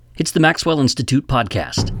It's the Maxwell Institute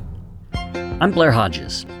podcast. I'm Blair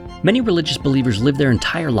Hodges. Many religious believers live their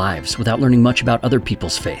entire lives without learning much about other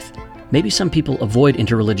people's faith. Maybe some people avoid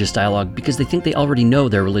interreligious dialogue because they think they already know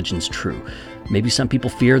their religion's true. Maybe some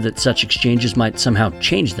people fear that such exchanges might somehow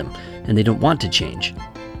change them, and they don't want to change.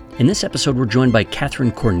 In this episode, we're joined by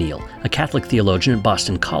Catherine Corneille, a Catholic theologian at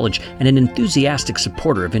Boston College and an enthusiastic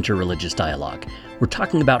supporter of interreligious dialogue. We're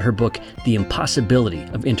talking about her book, The Impossibility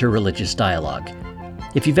of Interreligious Dialogue.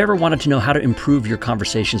 If you've ever wanted to know how to improve your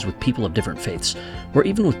conversations with people of different faiths, or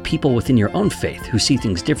even with people within your own faith who see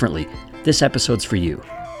things differently, this episode's for you.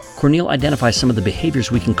 Corneille identifies some of the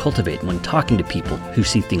behaviors we can cultivate when talking to people who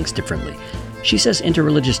see things differently. She says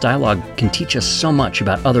interreligious dialogue can teach us so much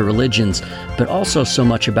about other religions, but also so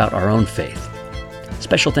much about our own faith.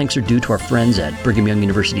 Special thanks are due to our friends at Brigham Young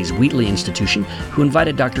University's Wheatley Institution, who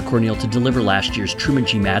invited Dr. Corneille to deliver last year's Truman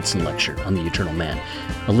G. Madsen lecture on the Eternal Man.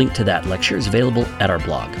 A link to that lecture is available at our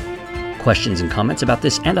blog. Questions and comments about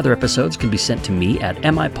this and other episodes can be sent to me at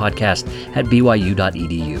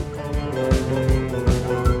mipodcast@byu.edu.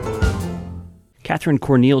 Catherine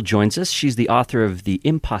Corneille joins us. She's the author of The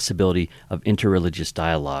Impossibility of Interreligious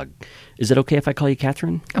Dialogue. Is it okay if I call you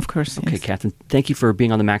Catherine? Of course, Okay, yes. Catherine, thank you for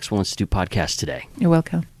being on the Maxwell Institute podcast today. You're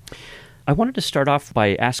welcome. I wanted to start off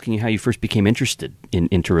by asking you how you first became interested in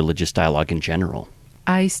interreligious dialogue in general.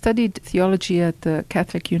 I studied theology at the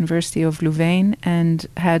Catholic University of Louvain and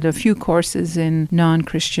had a few courses in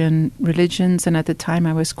non-Christian religions, and at the time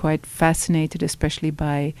I was quite fascinated, especially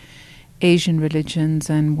by Asian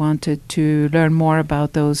religions, and wanted to learn more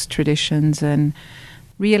about those traditions and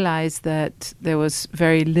realized that there was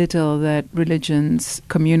very little that religions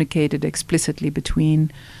communicated explicitly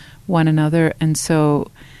between one another. And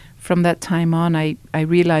so from that time on, I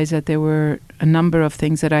realized that there were a number of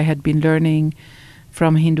things that I had been learning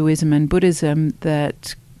from Hinduism and Buddhism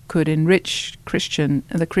that could enrich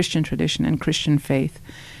the Christian tradition and Christian faith.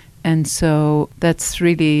 And so that's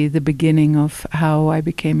really the beginning of how I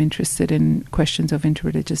became interested in questions of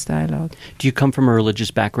interreligious dialogue. Do you come from a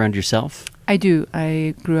religious background yourself? I do.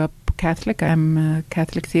 I grew up Catholic. I'm a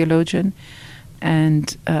Catholic theologian.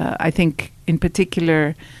 And I think in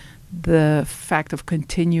particular, the fact of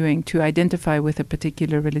continuing to identify with a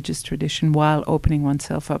particular religious tradition while opening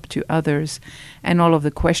oneself up to others and all of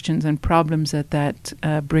the questions and problems that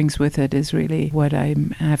brings with it is really what I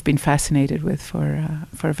have been fascinated with for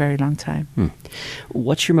a very long time.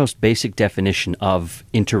 What's your most basic definition of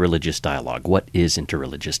interreligious dialogue? What is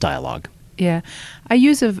interreligious dialogue? Yeah, I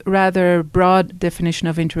use a rather broad definition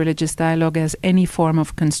of interreligious dialogue as any form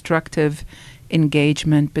of constructive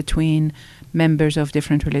engagement between members of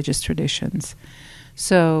different religious traditions.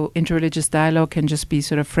 So interreligious dialogue can just be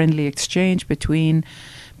sort of friendly exchange between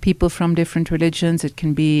people from different religions. It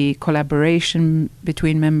can be collaboration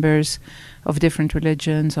between members of different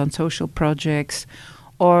religions on social projects,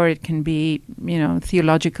 or it can be,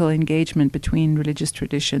 theological engagement between religious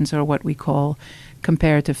traditions, or what we call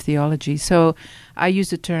comparative theology. So I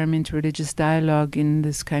use the term interreligious dialogue in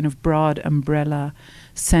this kind of broad umbrella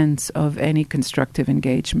sense of any constructive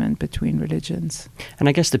engagement between religions. And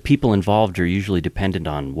I guess the people involved are usually dependent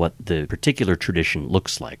on what the particular tradition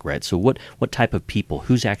looks like, right? So what type of people,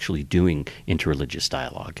 who's actually doing interreligious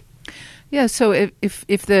dialogue? Yeah, so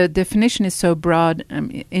if the definition is so broad,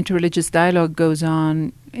 interreligious dialogue goes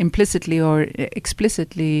on implicitly or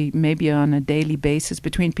explicitly, maybe on a daily basis,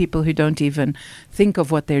 between people who don't even think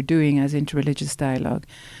of what they're doing as interreligious dialogue.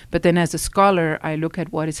 But then as a scholar, I look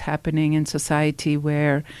at what is happening in society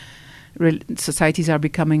where societies are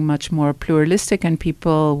becoming much more pluralistic and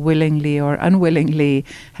people willingly or unwillingly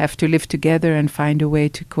have to live together and find a way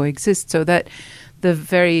to coexist. So that the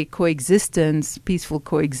very peaceful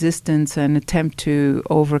coexistence and attempt to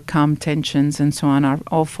overcome tensions and so on are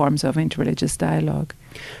all forms of interreligious dialogue.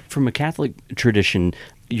 From a Catholic tradition,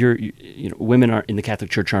 women are in the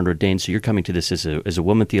Catholic Church aren't ordained, so you're coming to this as a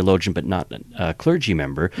woman theologian, but not a clergy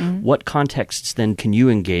member. Mm-hmm. What contexts then can you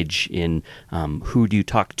engage in? Who do you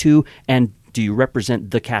talk to, and do you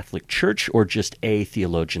represent the Catholic Church or just a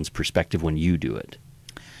theologian's perspective when you do it?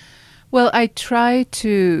 Well, I try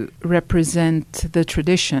to represent the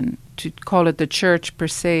tradition. To call it the church per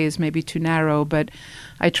se is maybe too narrow, but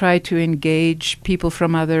I try to engage people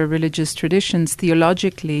from other religious traditions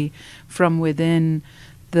theologically from within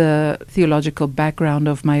the theological background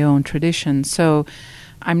of my own tradition. So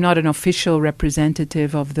I'm not an official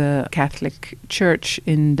representative of the Catholic Church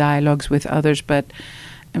in dialogues with others, but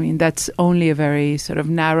that's only a very sort of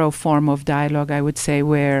narrow form of dialogue, I would say,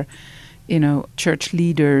 where church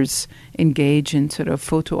leaders engage in sort of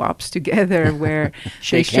photo ops together where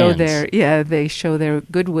they show their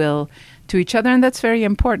goodwill to each other, and that's very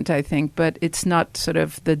important, I think. But it's not sort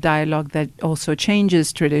of the dialogue that also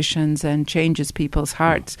changes traditions and changes people's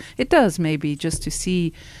hearts. It does, maybe, just to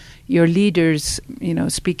see your leaders,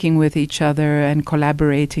 speaking with each other and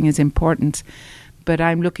collaborating is important. But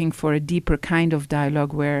I'm looking for a deeper kind of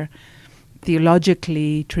dialogue where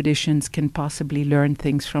theologically traditions can possibly learn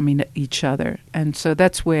things from each other. And so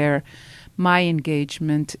that's where my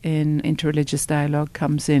engagement in interreligious dialogue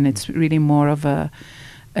comes in. It's really more of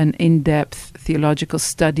an in-depth theological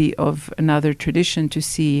study of another tradition to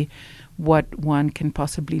see what one can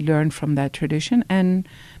possibly learn from that tradition and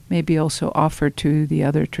maybe also offer to the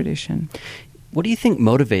other tradition. What do you think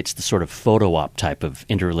motivates the sort of photo op type of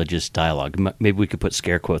interreligious dialogue? Maybe we could put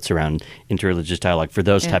scare quotes around interreligious dialogue for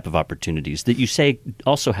those type of opportunities that you say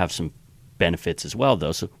also have some benefits as well,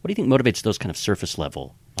 though. So what do you think motivates those kind of surface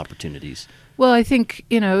level opportunities? Well, I think,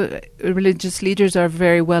 religious leaders are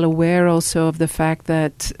very well aware also of the fact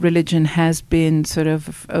that religion has been sort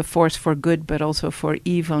of a force for good, but also for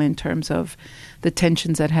evil in terms of the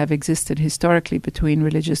tensions that have existed historically between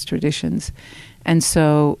religious traditions. And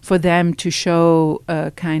so for them to show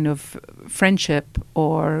a kind of friendship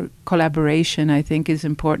or collaboration, I think is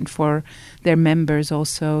important for their members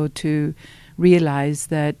also to realize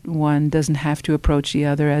that one doesn't have to approach the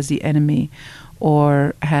other as the enemy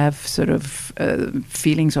or have sort of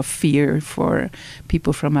feelings of fear for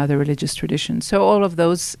people from other religious traditions. So all of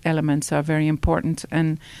those elements are very important.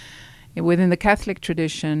 And within the Catholic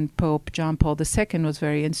tradition, Pope John Paul II was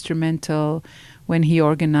very instrumental when he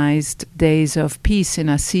organized Days of Peace in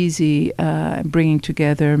Assisi, bringing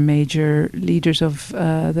together major leaders of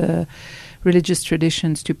the religious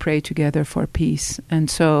traditions to pray together for peace. And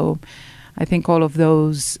so I think all of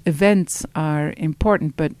those events are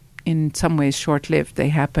important, but in some ways short-lived. They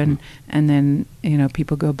happen and then,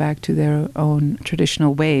 people go back to their own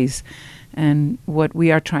traditional ways. And what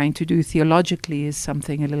we are trying to do theologically is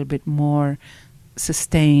something a little bit more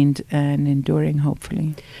sustained and enduring,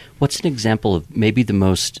 hopefully. What's an example of maybe the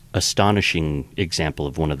most astonishing example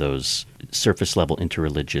of one of those surface-level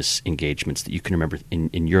interreligious engagements that you can remember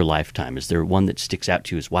in your lifetime? Is there one that sticks out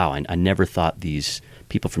to you as, wow, I never thought these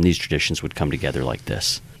people from these traditions would come together like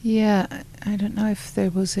this? Yeah, I don't know if there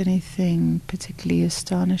was anything particularly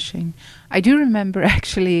astonishing. I do remember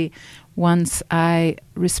actually once I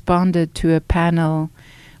responded to a panel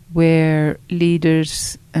where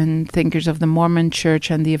leaders and thinkers of the Mormon Church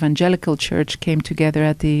and the Evangelical Church came together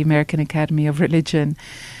at the American Academy of Religion.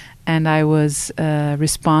 And I was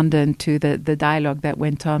respondent to the dialogue that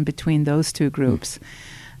went on between those two groups.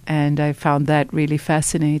 And I found that really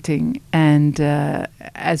fascinating. And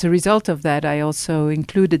as a result of that, I also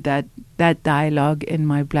included that dialogue in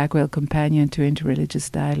my Black Whale Companion to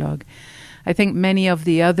Interreligious Dialogue. I think many of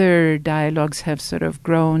the other dialogues have sort of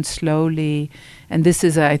grown slowly. And this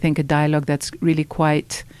is, I think, a dialogue that's really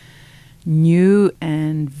quite new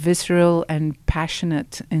and visceral and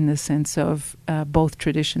passionate in the sense of both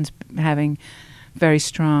traditions having very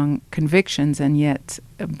strong convictions and yet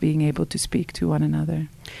being able to speak to one another.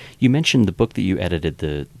 You mentioned the book that you edited,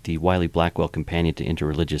 the Wiley Blackwell Companion to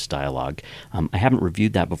Interreligious Dialogue. I haven't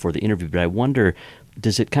reviewed that before the interview, but I wonder,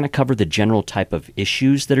 does it kind of cover the general type of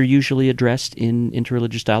issues that are usually addressed in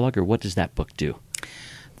interreligious dialogue, or what does that book do?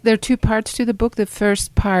 There are two parts to the book. The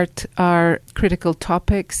first part are critical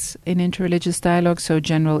topics in interreligious dialogue, so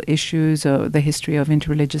general issues or the history of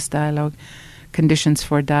interreligious dialogue, conditions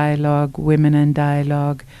for dialogue, women and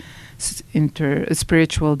dialogue,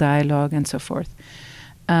 spiritual dialogue, and so forth.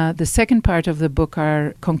 The second part of the book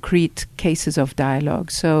are concrete cases of dialogue.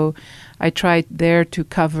 So I tried there to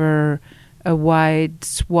cover a wide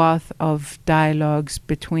swath of dialogues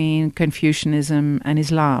between Confucianism and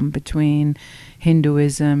Islam, between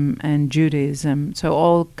Hinduism and Judaism. So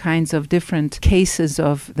all kinds of different cases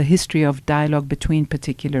of the history of dialogue between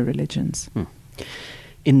particular religions.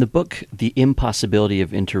 In the book, The Impossibility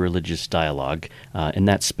of Interreligious Dialogue, and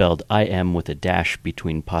that's spelled I-M with a dash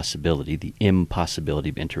between possibility, the impossibility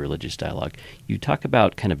of interreligious dialogue, you talk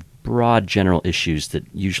about kind of broad general issues that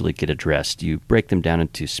usually get addressed. You break them down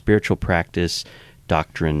into spiritual practice,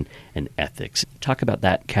 doctrine, and ethics. Talk about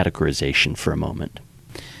that categorization for a moment.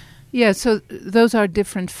 Yeah, so those are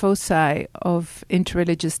different foci of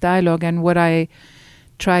interreligious dialogue, and what I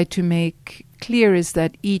try to make clear is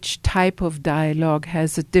that each type of dialogue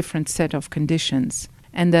has a different set of conditions,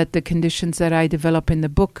 and that the conditions that I develop in the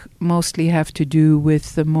book mostly have to do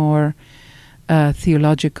with the more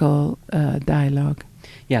theological dialogue.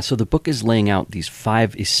 Yeah, so the book is laying out these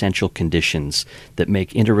 5 essential conditions that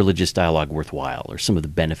make interreligious dialogue worthwhile, or some of the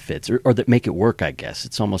benefits, or that make it work, I guess.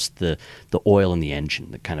 It's almost the oil in the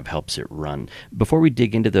engine that kind of helps it run. Before we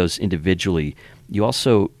dig into those individually, you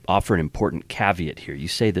also offer an important caveat here. You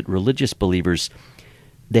say that religious believers,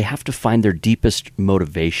 they have to find their deepest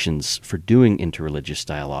motivations for doing interreligious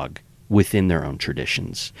dialogue within their own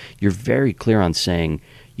traditions. You're very clear on saying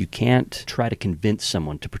you can't try to convince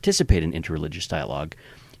someone to participate in interreligious dialogue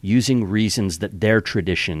using reasons that their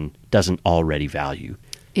tradition doesn't already value.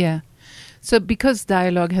 Yeah. So because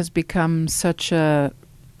dialogue has become such a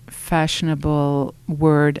fashionable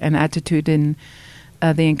word and attitude in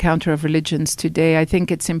the encounter of religions today, I think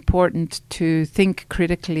it's important to think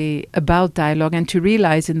critically about dialogue and to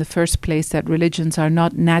realize in the first place that religions are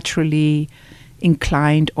not naturally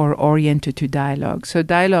inclined or oriented to dialogue. So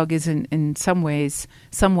dialogue is in some ways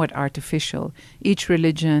somewhat artificial. Each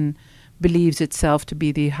religion believes itself to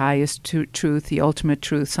be the highest truth, the ultimate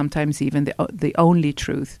truth, sometimes even the only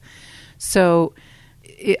truth. So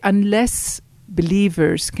unless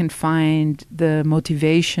believers can find the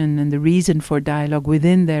motivation and the reason for dialogue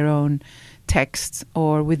within their own texts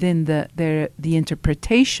or within the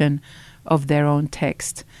interpretation of their own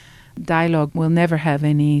text, dialogue will never have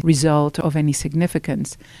any result of any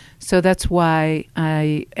significance. So that's why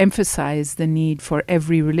I emphasize the need for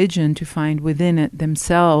every religion to find within it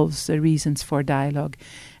themselves the reasons for dialogue.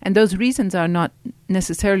 And those reasons are not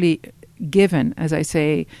necessarily given. As I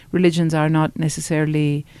say, religions are not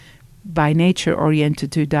necessarily by nature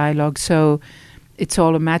oriented to dialogue. So it's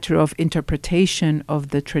all a matter of interpretation of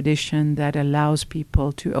the tradition that allows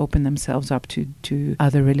people to open themselves up to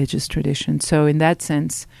other religious traditions. So in that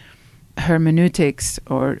sense, hermeneutics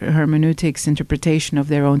interpretation of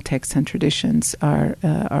their own texts and traditions are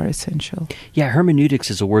essential. Yeah,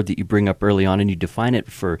 hermeneutics is a word that you bring up early on, and you define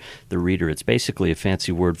it for the reader. It's basically a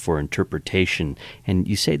fancy word for interpretation, and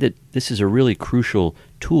you say that this is a really crucial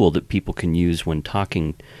tool that people can use when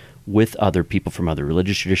talking with other people from other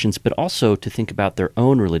religious traditions, but also to think about their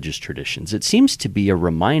own religious traditions. It seems to be a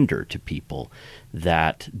reminder to people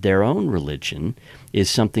that their own religion is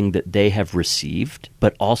something that they have received,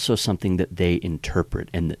 but also something that they interpret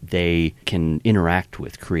and that they can interact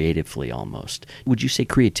with creatively almost. Would you say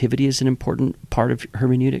creativity is an important part of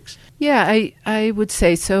hermeneutics? Yeah, I would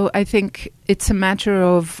say so. I think it's a matter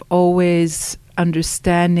of always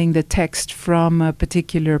understanding the text from a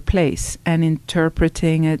particular place and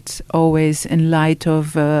interpreting it always in light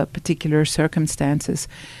of particular circumstances.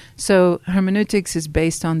 So hermeneutics is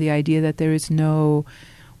based on the idea that there is no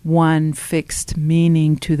one fixed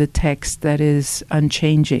meaning to the text that is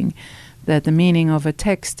unchanging, that the meaning of a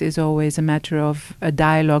text is always a matter of a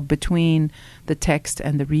dialogue between the text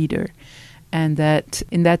and the reader, and that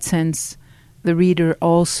in that sense the reader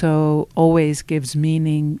also always gives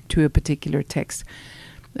meaning to a particular text.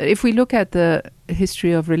 If we look at the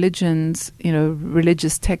history of religions,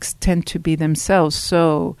 religious texts tend to be themselves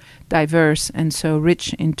so diverse and so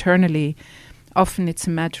rich internally. Often it's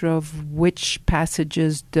a matter of which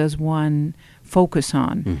passages does one focus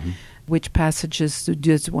on, which passages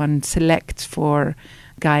does one select for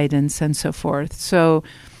guidance and so forth. So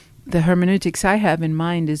the hermeneutics I have in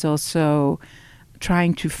mind is also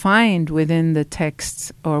trying to find within the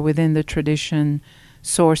texts or within the tradition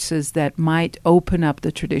sources that might open up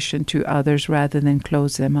the tradition to others rather than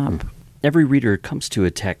close them up. Every reader comes to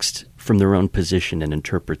a text from their own position and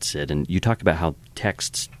interprets it. And you talk about how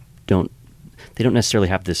texts don't necessarily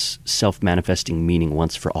have this self-manifesting meaning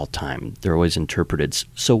once for all time. They're always interpreted.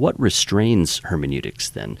 So what restrains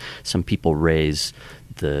hermeneutics then? Some people raise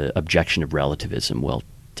the objection of relativism. Well,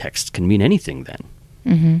 texts can mean anything then.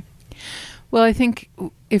 Mm-hmm. Well, I think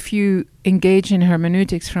if you engage in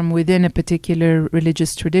hermeneutics from within a particular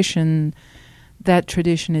religious tradition, that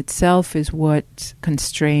tradition itself is what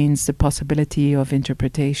constrains the possibility of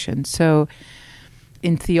interpretation. So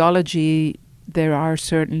in theology, there are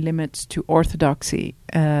certain limits to orthodoxy,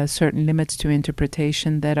 certain limits to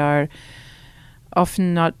interpretation that are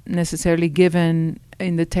often not necessarily given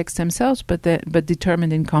in the text themselves, but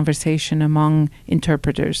determined in conversation among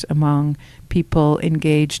interpreters, among people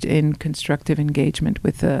engaged in constructive engagement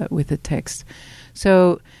with the text.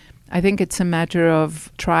 So I think it's a matter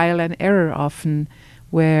of trial and error often,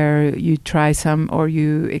 where you try some or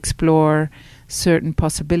you explore certain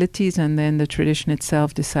possibilities, and then the tradition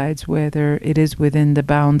itself decides whether it is within the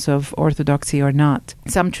bounds of orthodoxy or not.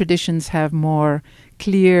 Some traditions have more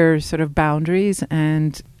clear sort of boundaries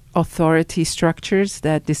and authority structures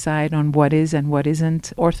that decide on what is and what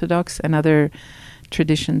isn't orthodox, and other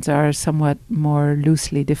traditions are somewhat more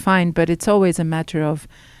loosely defined. But it's always a matter of,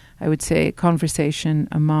 I would say, conversation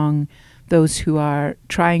among those who are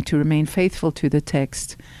trying to remain faithful to the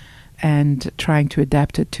text and trying to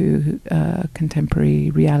adapt it to contemporary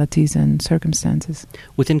realities and circumstances.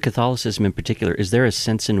 Within Catholicism in particular, is there a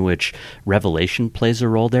sense in which revelation plays a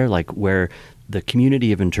role there, like where the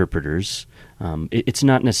community of interpreters, it's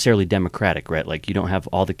not necessarily democratic, right? Like you don't have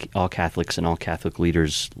all Catholics and all Catholic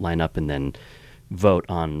leaders line up and then vote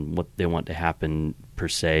on what they want to happen per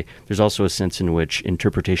se. There's also a sense in which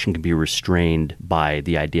interpretation can be restrained by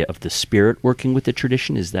the idea of the Spirit working with the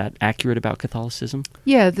tradition. Is that accurate about Catholicism?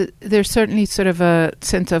 Yeah, there's certainly sort of a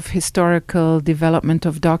sense of historical development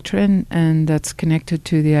of doctrine, and that's connected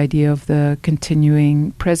to the idea of the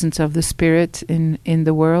continuing presence of the Spirit in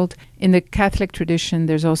the world. In the Catholic tradition,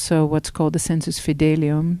 there's also what's called the sensus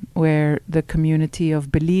fidelium, where the community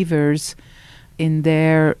of believers in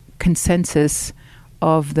their consensus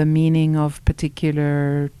of the meaning of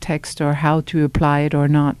particular text or how to apply it or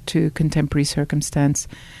not to contemporary circumstance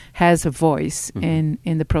has a voice in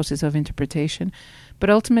the process of interpretation. But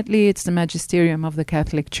ultimately, it's the magisterium of the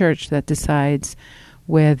Catholic Church that decides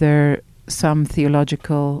whether some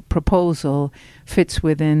theological proposal fits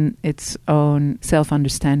within its own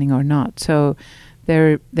self-understanding or not. So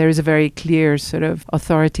there is a very clear sort of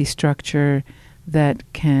authority structure that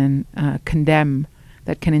can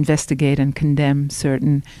that can investigate and condemn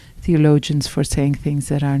certain theologians for saying things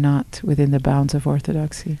that are not within the bounds of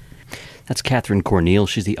orthodoxy. That's Catherine Corneille.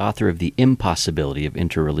 She's the author of The Impossibility of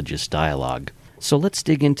Interreligious Dialogue. So let's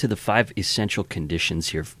dig into the 5 essential conditions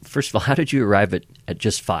here. First of all, how did you arrive at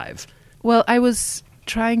just 5? Well, I was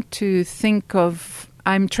trying to think of,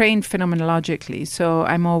 I'm trained phenomenologically, so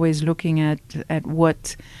I'm always looking at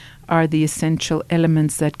what are the essential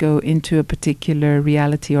elements that go into a particular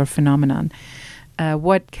reality or phenomenon.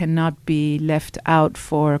 What cannot be left out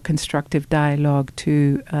for constructive dialogue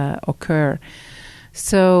to occur.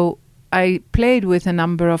 So I played with a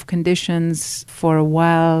number of conditions for a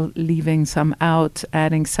while, leaving some out,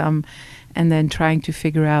 adding some, and then trying to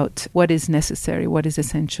figure out what is necessary, what is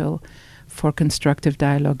essential for constructive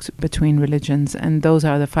dialogues between religions. And those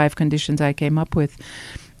are the 5 conditions I came up with.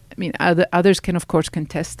 I mean, others can, of course,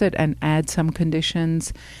 contest it and add some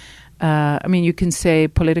conditions. You can say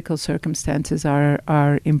political circumstances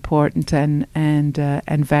are important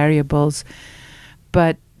and variables,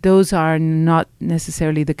 but those are not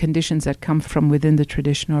necessarily the conditions that come from within the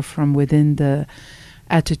tradition or from within the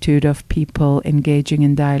attitude of people engaging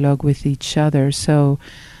in dialogue with each other. So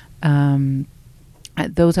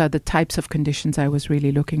those are the types of conditions I was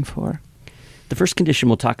really looking for. The first condition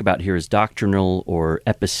we'll talk about here is doctrinal or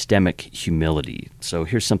epistemic humility. So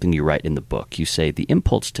here's something you write in the book. You say, the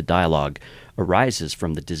impulse to dialogue arises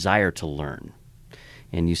from the desire to learn.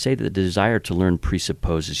 And you say that the desire to learn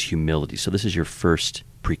presupposes humility. So this is your first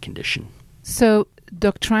precondition. So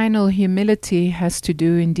doctrinal humility has to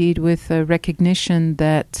do indeed with a recognition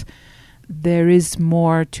that there is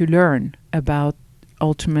more to learn about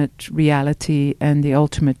ultimate reality and the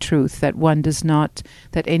ultimate truth, that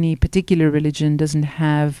that any particular religion doesn't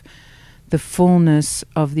have the fullness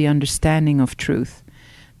of the understanding of truth.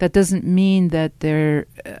 That doesn't mean that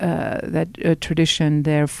that a tradition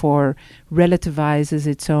therefore relativizes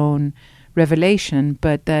its own revelation,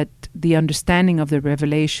 but that the understanding of the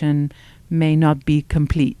revelation may not be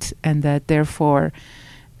complete, and that therefore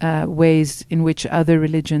ways in which other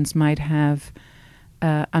religions might have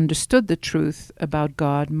understood the truth about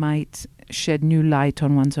God might shed new light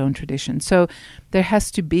on one's own tradition. So there has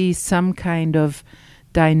to be some kind of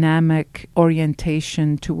dynamic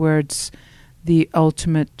orientation towards the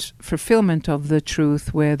ultimate fulfillment of the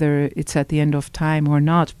truth, whether it's at the end of time or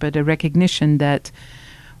not, but a recognition that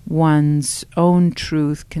one's own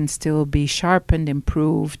truth can still be sharpened,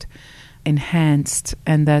 improved, enhanced,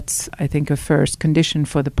 and that's, I think, a first condition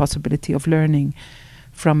for the possibility of learning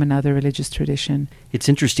from another religious tradition. It's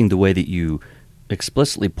interesting the way that you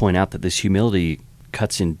explicitly point out that this humility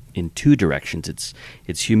cuts in 2 directions.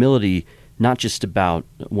 It's humility not just about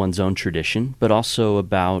one's own tradition, but also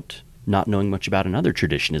about not knowing much about another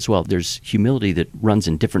tradition as well. There's humility that runs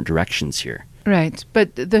in different directions here. Right,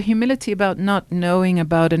 but the humility about not knowing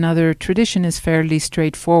about another tradition is fairly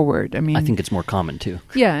straightforward. I think it's more common too.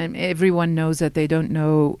 Yeah, and everyone knows that they don't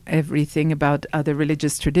know everything about other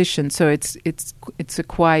religious traditions, so it's a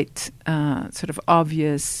quite sort of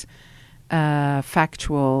obvious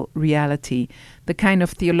factual reality. The kind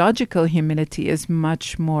of theological humility is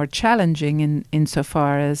much more challenging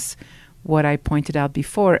insofar as what I pointed out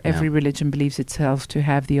before. Every religion believes itself to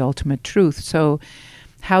have the ultimate truth. So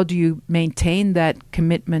how do you maintain that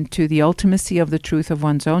commitment to the ultimacy of the truth of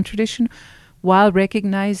one's own tradition while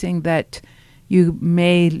recognizing that you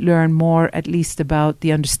may learn more, at least about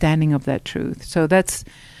the understanding of that truth? So that's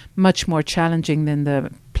much more challenging than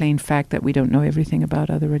the plain fact that we don't know everything about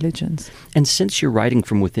other religions. And since you're writing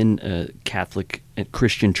from within a Catholic and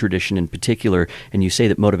Christian tradition in particular, and you say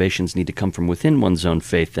that motivations need to come from within one's own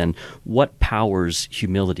faith, then what powers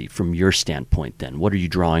humility from your standpoint then? What are you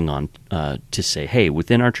drawing on to say, hey,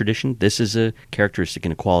 within our tradition, this is a characteristic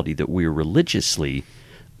and a quality that we're religiously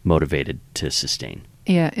motivated to sustain?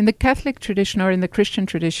 Yeah, in the Catholic tradition or in the Christian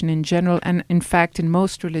tradition in general, and in fact in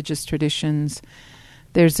most religious traditions,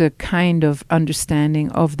 there's a kind of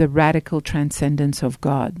understanding of the radical transcendence of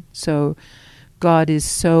God. So God is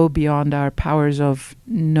so beyond our powers of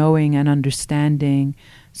knowing and understanding,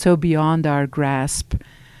 so beyond our grasp,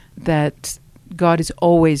 that God is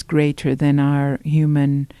always greater than our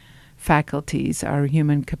human faculties, our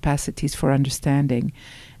human capacities for understanding.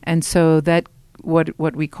 And so that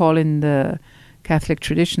what we call in the Catholic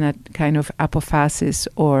tradition, that kind of apophasis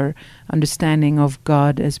or understanding of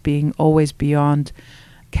God as being always beyond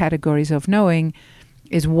categories of knowing,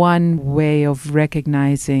 is one way of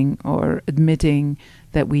recognizing or admitting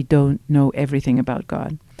that we don't know everything about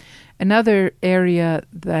God. Another area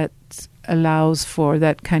that allows for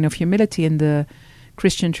that kind of humility in the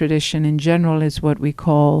Christian tradition in general is what we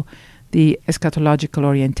call the eschatological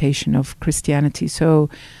orientation of Christianity. So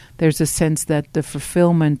there's a sense that the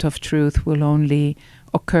fulfillment of truth will only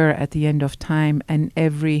occur at the end of time, and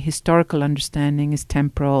every historical understanding is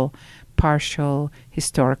temporal, partial,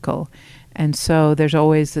 historical. And so there's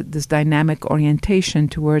always this dynamic orientation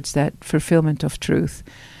towards that fulfillment of truth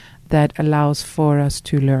that allows for us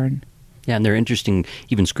to learn. Yeah, and there are interesting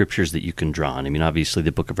even scriptures that you can draw on. I mean, obviously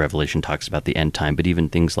the book of Revelation talks about the end time, but even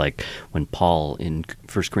things like when Paul in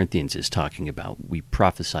 1 Corinthians is talking about we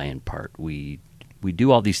prophesy in part, we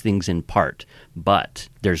do all these things in part, but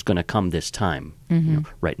there's going to come this time. Mm-hmm. You know,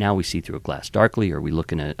 right now we see through a glass darkly, or we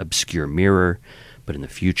look in an obscure mirror, but in the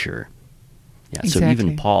future... Yeah, exactly. So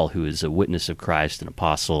even Paul, who is a witness of Christ, an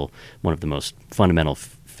apostle, one of the most fundamental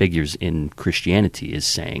figures in Christianity, is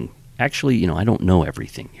saying, actually, I don't know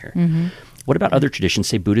everything here. Mm-hmm. What about other traditions,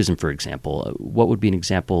 say Buddhism, for example? What would be an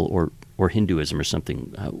example, or Hinduism or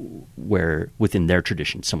something, where within their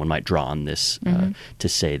tradition someone might draw on this to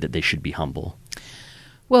say that they should be humble?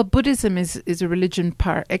 Well, Buddhism is a religion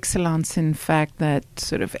par excellence, in fact, that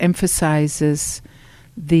sort of emphasizes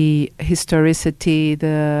the historicity,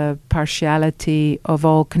 the partiality of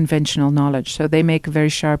all conventional knowledge. So they make a very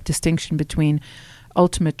sharp distinction between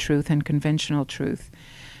ultimate truth and conventional truth.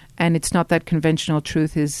 And it's not that conventional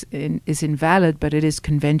truth is invalid, but it is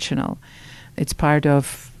conventional. It's part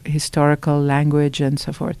of historical language and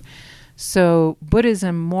so forth. So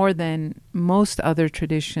Buddhism, more than most other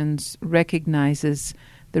traditions, recognizes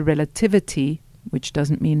the relativity, which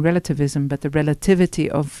doesn't mean relativism, but the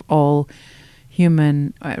relativity of all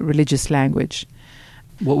human religious language.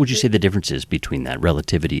 What would you say the difference is between that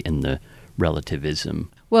relativity and the relativism?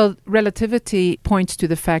 Well, relativity points to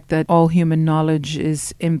the fact that all human knowledge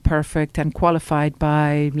is imperfect and qualified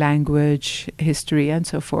by language, history, and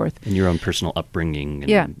so forth. And your own personal upbringing.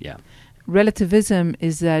 Yeah. Relativism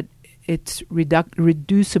is that it's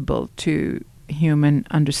reducible to human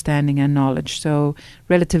understanding and knowledge. So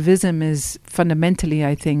relativism is fundamentally,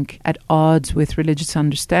 I think, at odds with religious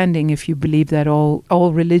understanding. If you believe that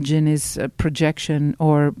all religion is a projection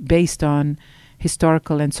or based on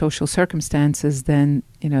historical and social circumstances, then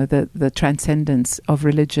the transcendence of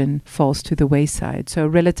religion falls to the wayside. So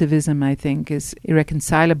relativism, I think, is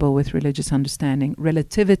irreconcilable with religious understanding.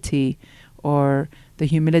 Relativity, or the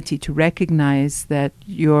humility to recognize that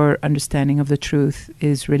your understanding of the truth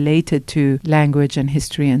is related to language and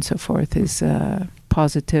history and so forth, is a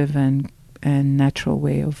positive and natural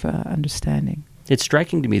way of understanding. It's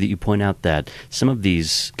striking to me that you point out that some of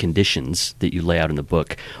these conditions that you lay out in the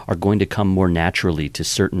book are going to come more naturally to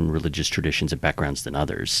certain religious traditions and backgrounds than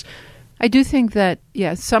others. I do think that,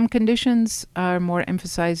 some conditions are more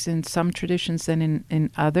emphasized in some traditions than in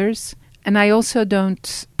others. And I also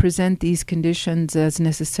don't present these conditions as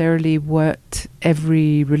necessarily what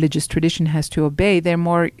every religious tradition has to obey. They're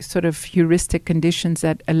more sort of heuristic conditions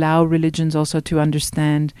that allow religions also to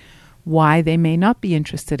understand why they may not be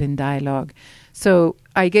interested in dialogue. So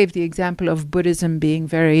I gave the example of Buddhism being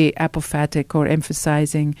very apophatic or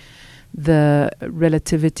emphasizing the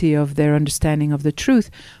relativity of their understanding of the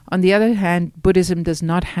truth. On the other hand, Buddhism does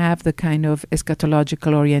not have the kind of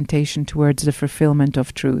eschatological orientation towards the fulfillment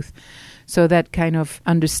of truth. So that kind of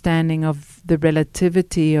understanding of the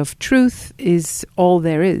relativity of truth is all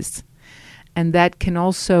there is. And that can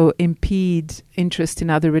also impede interest in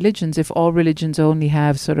other religions. If all religions only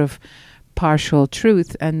have sort of partial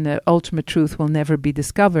truth and the ultimate truth will never be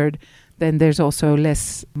discovered, then there's also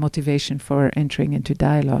less motivation for entering into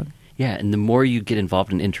dialogue. Yeah, and the more you get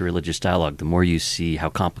involved in interreligious dialogue, the more you see how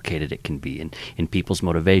complicated it can be in people's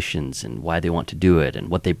motivations and why they want to do it and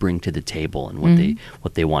what they bring to the table and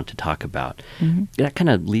what they want to talk about. That kind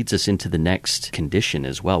of leads us into the next condition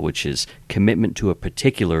as well, which is commitment to a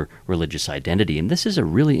particular religious identity. And this is a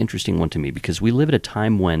really interesting one to me because we live at a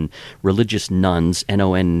time when religious nuns,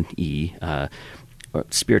 N-O-N-E, or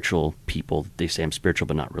spiritual people, they say I'm spiritual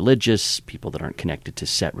but not religious, people that aren't connected to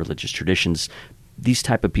set religious traditions, these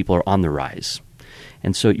type of people are on the rise.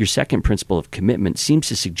 And so your second principle of commitment seems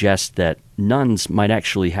to suggest that nuns might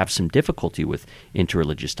actually have some difficulty with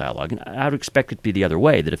interreligious dialogue. And I would expect it to be the other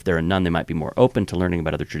way, that if they're a nun, they might be more open to learning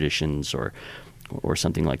about other traditions or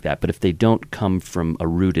something like that. But if they don't come from a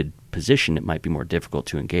rooted position, it might be more difficult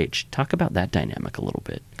to engage. Talk about that dynamic a little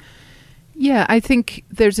bit. Yeah, I think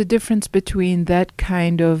there's a difference between that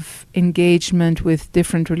kind of engagement with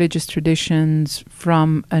different religious traditions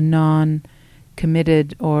from a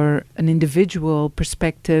non-committed or an individual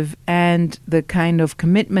perspective and the kind of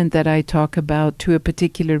commitment that I talk about to a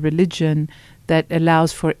particular religion that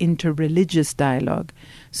allows for interreligious dialogue.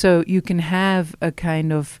 So you can have a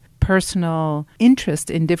kind of personal interest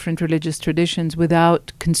in different religious traditions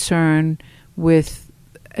without concern with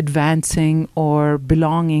advancing or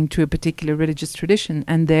belonging to a particular religious tradition.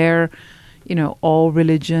 And there, all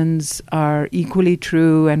religions are equally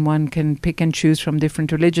true and one can pick and choose from different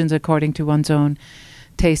religions according to one's own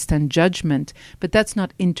taste and judgment. But that's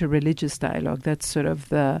not interreligious dialogue. That's sort of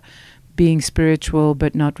the being spiritual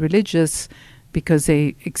but not religious, because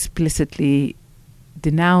they explicitly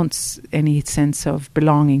denounce any sense of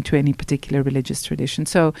belonging to any particular religious tradition.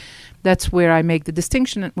 So that's where I make the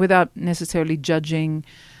distinction without necessarily judging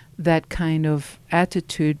that kind of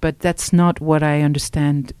attitude, but that's not what I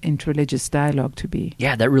understand interreligious dialogue to be.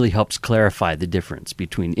 Yeah, that really helps clarify the difference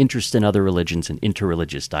between interest in other religions and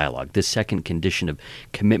interreligious dialogue. This second condition of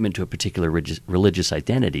commitment to a particular religious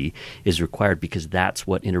identity is required because that's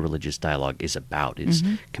what interreligious dialogue is about, is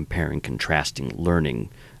comparing, contrasting, learning,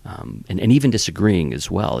 and even disagreeing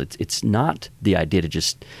as well. It's not the idea to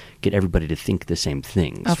just get everybody to think the same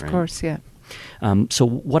things. Of course, yeah. So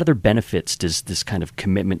what other benefits does this kind of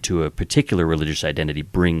commitment to a particular religious identity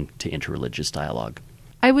bring to interreligious dialogue?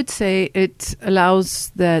 I would say it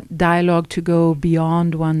allows that dialogue to go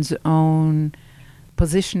beyond one's own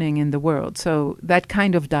positioning in the world. So that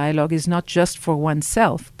kind of dialogue is not just for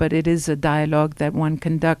oneself, but it is a dialogue that one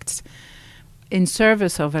conducts in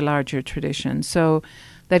service of a larger tradition. So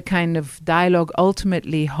that kind of dialogue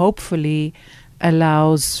ultimately, hopefully,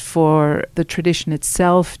 allows for the tradition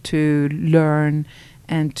itself to learn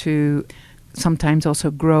and to sometimes also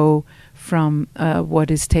grow from what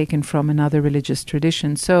is taken from another religious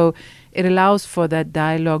tradition. So it allows for that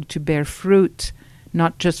dialogue to bear fruit,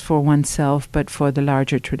 not just for oneself, but for the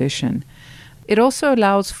larger tradition. It also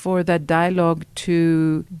allows for that dialogue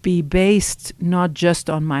to be based not just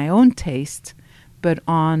on my own taste, but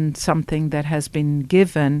on something that has been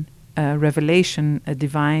given, a revelation, a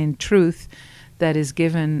divine truth that is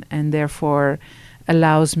given, and therefore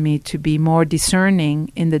allows me to be more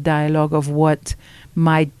discerning in the dialogue of what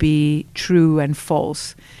might be true and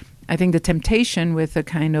false. I think the temptation with a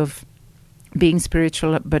kind of being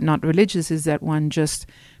spiritual but not religious is that one just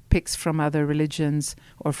picks from other religions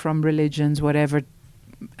or from religions whatever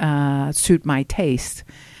suit my taste.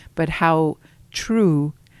 But how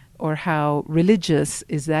true or how religious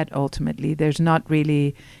is that ultimately? There's not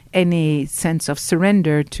really any sense of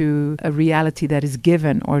surrender to a reality that is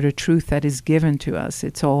given or the truth that is given to us.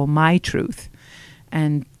 It's all my truth.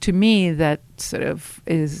 And to me, that sort of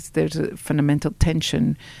there's a fundamental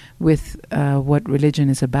tension with what religion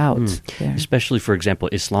is about. There. Especially, for example,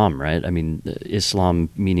 Islam, right? I mean, Islam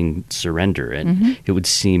meaning surrender. And it would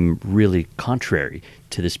seem really contrary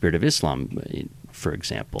to the spirit of Islam, for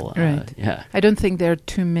example. Right. Yeah. I don't think there are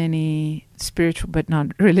too many spiritual but not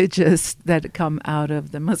religious that come out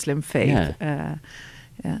of the Muslim faith.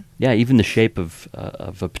 Yeah, even the shape of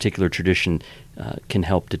a particular tradition can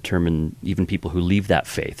help determine even people who leave that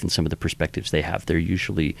faith and some of the perspectives they have. They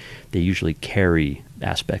usually carry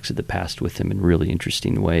aspects of the past with them in really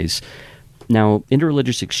interesting ways. Now,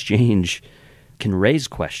 interreligious exchange can raise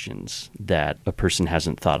questions that a person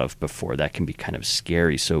hasn't thought of before. That can be kind of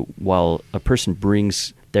scary. So while a person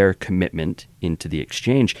brings their commitment into the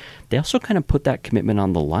exchange, they also kind of put that commitment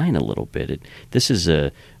on the line a little bit. This is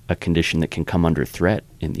a condition that can come under threat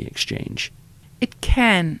in the exchange. It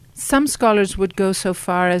can. Some scholars would go so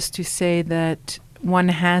far as to say that one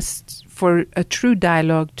has, for a true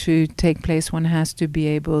dialogue to take place, one has to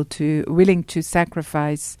be willing to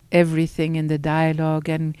sacrifice everything in the dialogue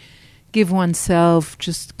and give oneself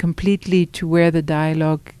just completely to where the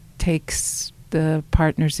dialogue takes the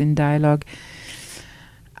partners in dialogue.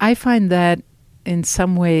 I find that in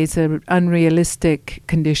some ways an unrealistic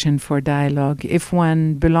condition for dialogue. If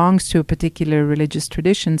one belongs to a particular religious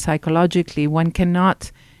tradition, psychologically, one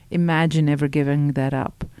cannot imagine ever giving that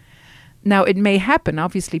up. Now, it may happen.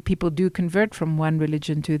 Obviously, people do convert from one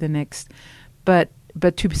religion to the next. But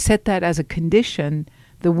to set that as a condition,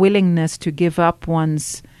 the willingness to give up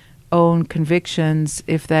one's own convictions,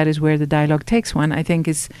 if that is where the dialogue takes one, I think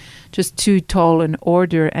is just too tall an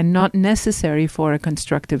order and not necessary for a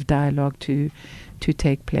constructive dialogue to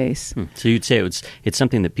take place. So you'd say it's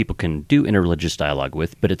something that people can do interreligious dialogue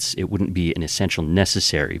with, but it wouldn't be an essential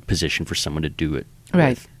necessary position for someone to do it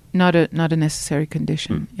right with. Not a necessary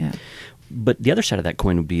condition. Yeah. But the other side of that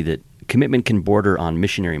coin would be that commitment can border on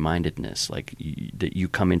missionary mindedness, like that you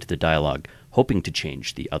come into the dialogue hoping to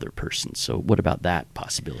change the other person. So what about that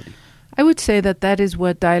possibility? I would say that is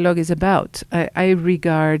what dialogue is about. I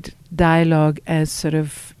regard dialogue as sort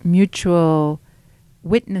of mutual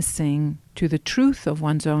witnessing to the truth of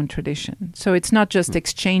one's own tradition. So it's not just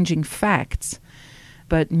exchanging facts,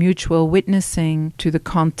 but mutual witnessing to the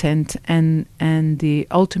content and the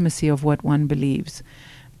ultimacy of what one believes.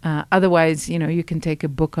 Otherwise, you can take a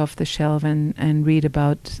book off the shelf and read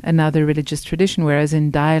about another religious tradition, whereas in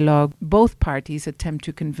dialogue, both parties attempt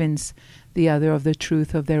to convince the other of the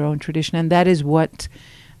truth of their own tradition. And that is what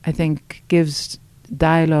I think gives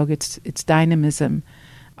dialogue its dynamism.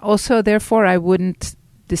 Also, therefore, I wouldn't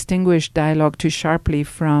distinguish dialogue too sharply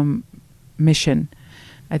from mission.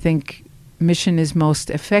 I think mission is most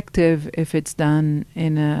effective if it's done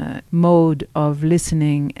in a mode of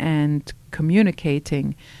listening and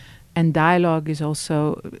communicating, and dialogue is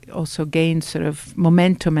also gains sort of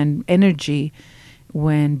momentum and energy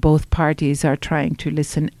when both parties are trying to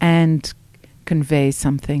listen and convey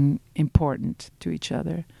something important to each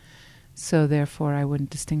other. So therefore, I wouldn't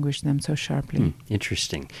distinguish them so sharply.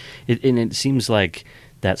 Interesting. It seems like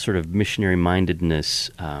that sort of missionary mindedness.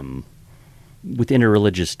 Within a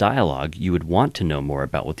religious dialogue, you would want to know more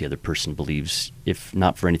about what the other person believes, if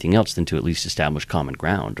not for anything else, than to at least establish common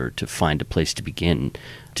ground or to find a place to begin,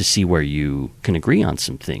 to see where you can agree on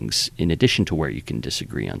some things, in addition to where you can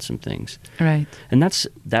disagree on some things. Right. And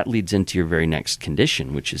that leads into your very next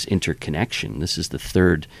condition, which is interconnection. This is the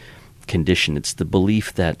third condition. It's the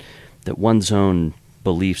belief that one's own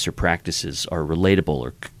beliefs or practices are relatable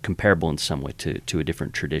or comparable in some way to a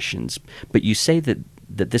different traditions. But you say that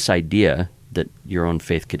this idea that your own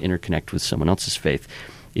faith could interconnect with someone else's faith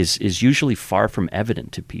is usually far from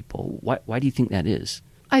evident to people. Why do you think that is?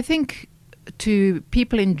 I think to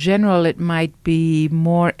people in general it might be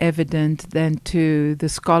more evident than to the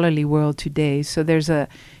scholarly world today. So there's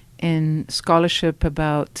in scholarship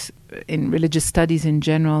in religious studies in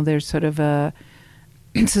general, there's sort of a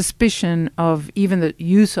suspicion of even the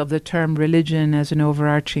use of the term religion as an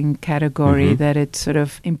overarching category, that it sort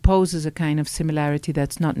of imposes a kind of similarity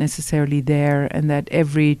that's not necessarily there, and that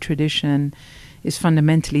every tradition is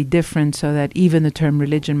fundamentally different, so that even the term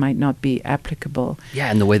religion might not be applicable.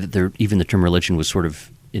 Yeah, and the way that even the term religion was sort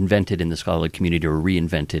of invented in the scholarly community or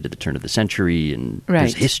reinvented at the turn of the century, and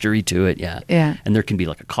there's history to it, yeah. And there can be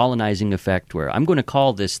like a colonizing effect where I'm going to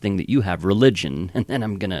call this thing that you have religion, and then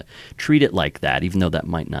I'm going to treat it like that, even though that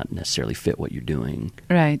might not necessarily fit what you're doing.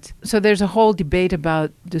 Right. So there's a whole debate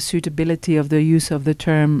about the suitability of the use of the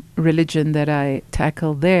term religion that I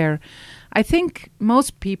tackle there. I think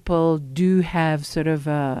most people do have sort of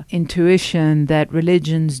a intuition that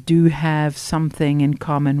religions do have something in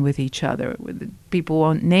common with each other. People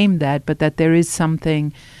won't name that, but that there is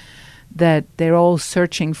something that they're all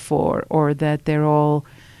searching for or that they're all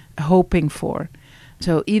hoping for.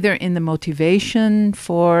 So either in the motivation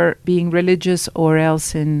for being religious or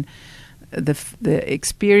else in the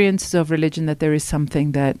experiences of religion, that there is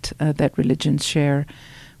something that religions share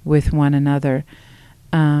with one another.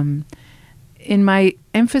 In my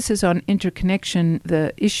emphasis on interconnection,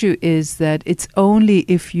 the issue is that it's only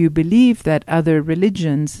if you believe that other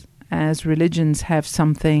religions, as religions, have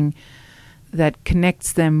something that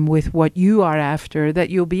connects them with what you are after,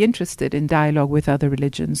 that you'll be interested in dialogue with other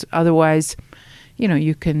religions. Otherwise,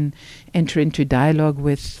 you can enter into dialogue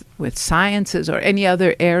with sciences or any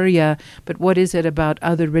other area, but what is it about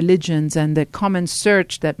other religions and the common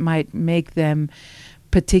search that might make them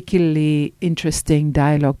particularly interesting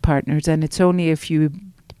dialogue partners? And it's only if you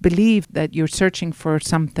believe that you're searching for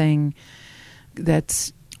something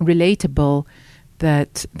that's relatable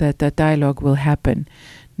that dialogue will happen.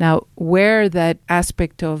 Now, where that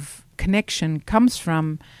aspect of connection comes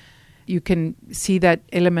from, you can see that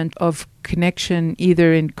element of connection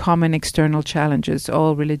either in common external challenges.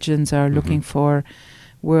 All religions are looking for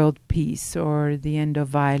world peace or the end of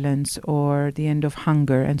violence or the end of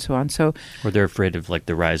hunger and so on. So, or they're afraid of like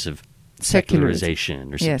the rise of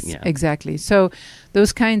secularization or something. Yes, exactly. So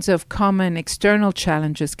those kinds of common external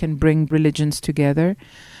challenges can bring religions together.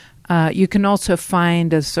 You can also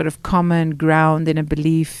find a sort of common ground in a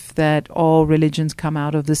belief that all religions come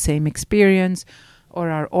out of the same experience or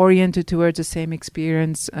are oriented towards the same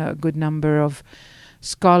experience. A good number of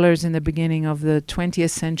scholars in the beginning of the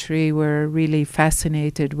 20th century were really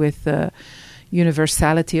fascinated with the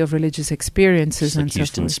universality of religious experiences. Like and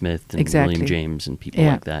Houston so Smith and William James and people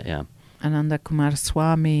like that, Ananda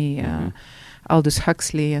Kumaraswamy, Aldous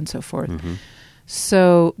Huxley, and so forth. Mm-hmm.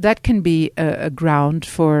 So that can be a ground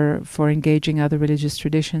for engaging other religious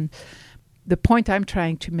traditions. The point I'm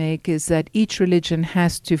trying to make is that each religion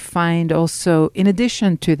has to find also, in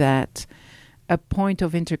addition to that, a point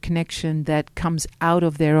of interconnection that comes out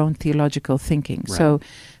of their own theological thinking. Right. So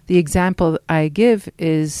the example I give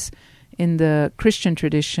is in the Christian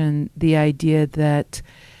tradition, the idea that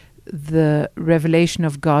the revelation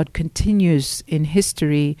of God continues in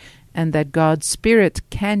history and that God's Spirit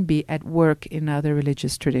can be at work in other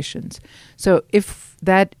religious traditions. So if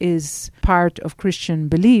that is part of Christian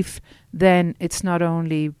belief, then it's not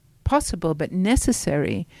only possible but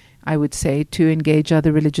necessary, I would say, to engage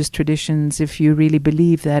other religious traditions if you really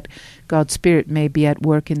believe that God's Spirit may be at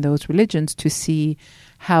work in those religions, to see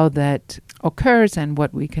how that occurs and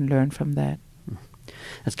what we can learn from that.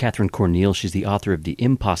 That's Catherine Corneille. She's the author of The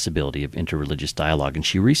Impossibility of Interreligious Dialogue, and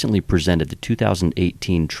she recently presented the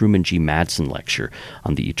 2018 Truman G. Madsen Lecture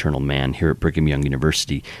on the Eternal Man here at Brigham Young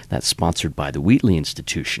University. That's sponsored by the Wheatley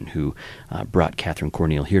Institution, who brought Catherine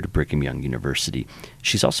Corneille here to Brigham Young University.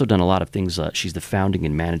 She's also done a lot of things. She's the founding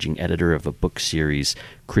and managing editor of a book series,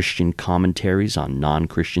 Christian Commentaries on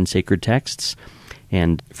Non-Christian Sacred Texts.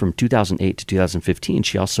 And from 2008 to 2015,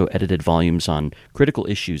 she also edited volumes on critical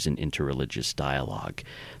issues in interreligious dialogue.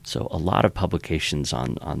 So a lot of publications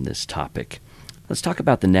on this topic. Let's talk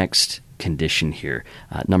about the next condition here,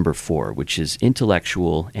 number 4, which is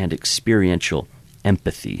intellectual and experiential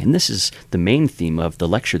empathy. And this is the main theme of the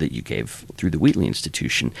lecture that you gave through the Wheatley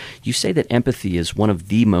Institution. You say that empathy is one of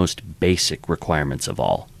the most basic requirements of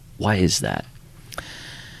all. Why is that?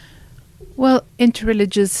 Well,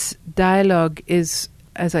 interreligious dialogue is,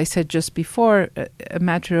 as I said just before, a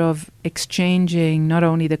matter of exchanging not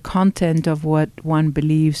only the content of what one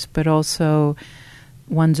believes, but also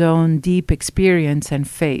one's own deep experience and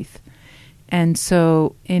faith. And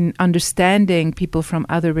so in understanding people from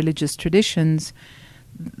other religious traditions,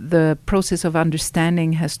 the process of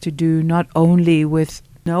understanding has to do not only with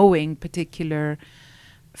knowing particular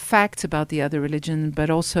facts about the other religion, but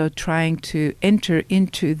also trying to enter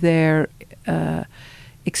into their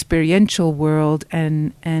experiential world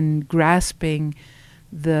and grasping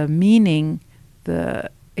the meaning, the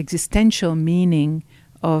existential meaning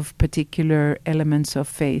of particular elements of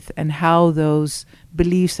faith and how those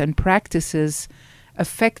beliefs and practices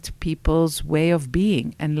affect people's way of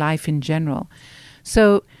being and life in general.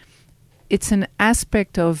 So it's an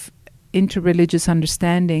aspect of interreligious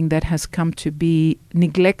understanding that has come to be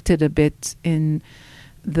neglected a bit in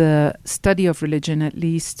the study of religion, at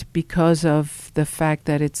least because of the fact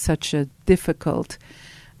that it's such a difficult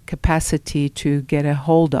capacity to get a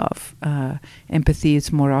hold of. Empathy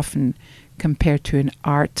is more often compared to an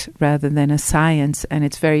art rather than a science, and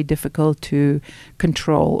it's very difficult to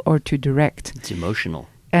control or to direct. It's emotional.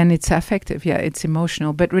 And it's affective, it's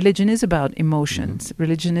emotional. But religion is about emotions. Mm-hmm.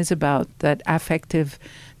 Religion is about that affective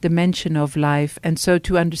dimension of life. And so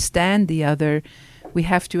to understand the other, we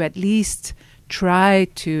have to at least try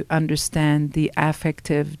to understand the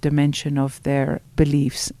affective dimension of their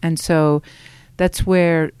beliefs. And so that's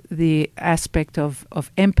where the aspect of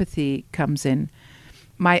empathy comes in.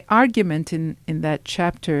 My argument in that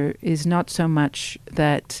chapter is not so much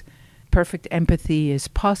that perfect empathy is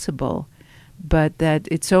possible, but that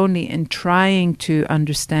it's only in trying to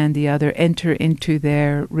understand the other, enter into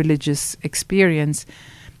their religious experience,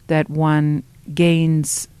 that one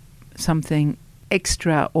gains something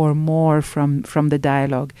extra or more from the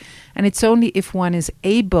dialogue. And it's only if one is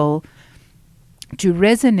able to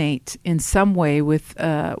resonate in some way with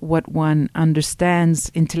what one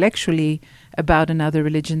understands intellectually about another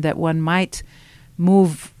religion that one might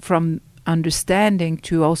move from understanding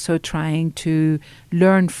to also trying to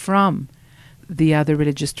learn from the other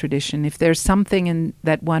religious tradition. If there's something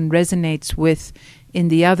that one resonates with in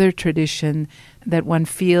the other tradition that one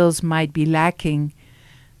feels might be lacking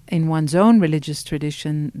in one's own religious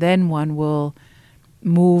tradition, then one will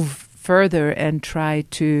move further and try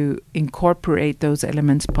to incorporate those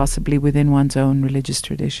elements possibly within one's own religious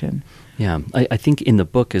tradition. Yeah, I think in the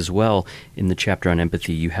book as well, in the chapter on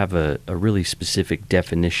empathy, you have a really specific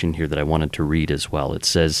definition here that I wanted to read as well. It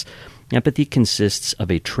says, empathy consists of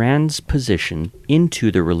a transposition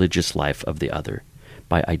into the religious life of the other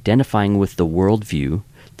by identifying with the worldview,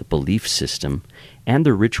 the belief system, and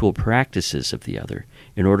the ritual practices of the other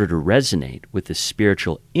in order to resonate with the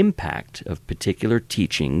spiritual impact of particular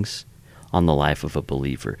teachings on the life of a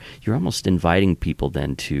believer. You're almost inviting people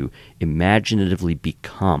then to imaginatively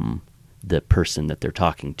become the person that they're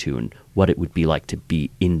talking to and what it would be like to be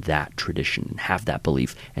in that tradition and have that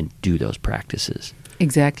belief and do those practices.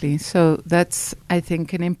 Exactly. So that's, I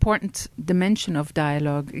think, an important dimension of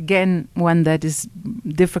dialogue. Again, one that is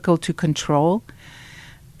difficult to control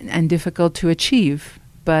and difficult to achieve.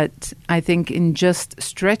 But I think in just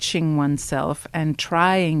stretching oneself and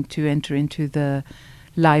trying to enter into the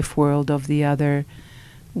life world of the other,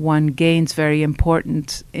 one gains very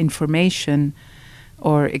important information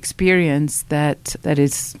or experience that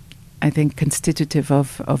is, I think, constitutive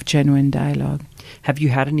of genuine dialogue. Have you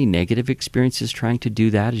had any negative experiences trying to do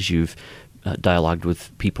that as you've dialogued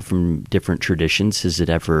with people from different traditions? Has it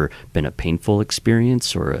ever been a painful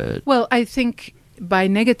experience or a... Well, I think by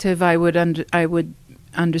negative, I would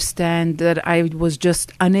understand that I was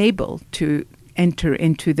just unable to enter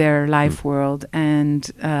into their life world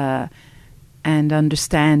and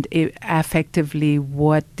understand affectively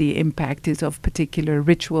what the impact is of particular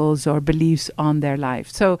rituals or beliefs on their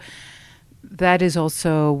life. So that is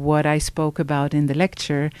also what I spoke about in the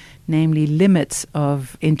lecture, namely limits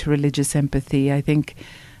of interreligious empathy. I think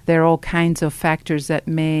there are all kinds of factors that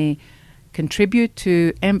may contribute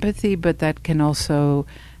to empathy, but that can also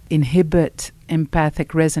inhibit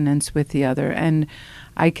empathic resonance with the other. And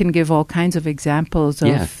I can give all kinds of examples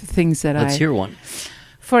of things that Let's hear one.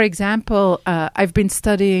 For example, I've been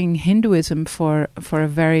studying Hinduism for a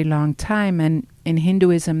very long time, and in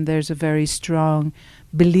Hinduism there's a very strong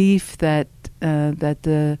belief that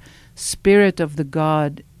the spirit of the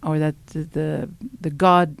god, or that the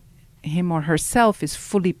god, him or herself, is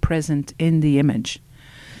fully present in the image.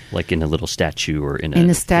 Like in a little statue or in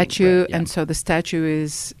a statue, thing, right? And so the statue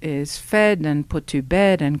is fed and put to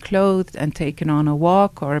bed and clothed and taken on a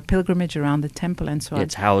walk or a pilgrimage around the temple and so on.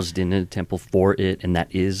 It's housed in a temple for it, and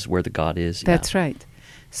that is where the god is. That's right.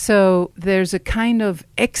 So there's a kind of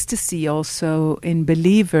ecstasy also in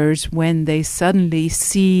believers when they suddenly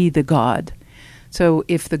see the god. So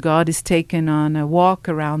if the god is taken on a walk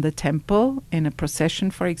around the temple in a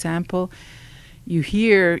procession, for example, you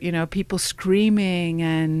hear, people screaming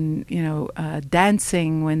and,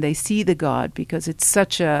 dancing when they see the god, because it's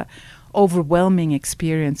such a overwhelming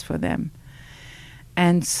experience for them.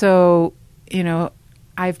 And so,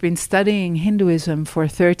 I've been studying Hinduism for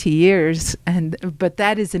 30 years, but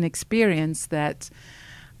that is an experience that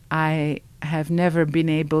I have never been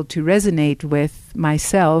able to resonate with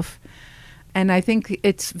myself. And I think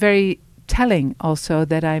it's very telling also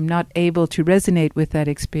that I'm not able to resonate with that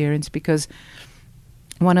experience, because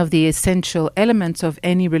one of the essential elements of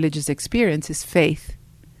any religious experience is faith.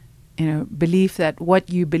 Belief that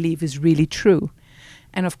what you believe is really true.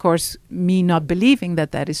 And of course, me not believing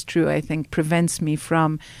that is true, I think, prevents me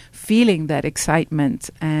from feeling that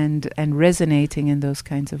excitement and resonating in those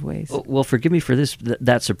kinds of ways. Well, forgive me for this.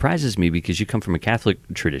 That surprises me, because you come from a Catholic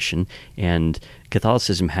tradition, and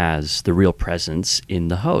Catholicism has the real presence in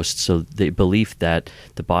the host. So the belief that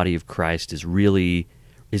the body of Christ is really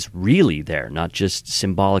there, not just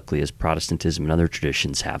symbolically as Protestantism and other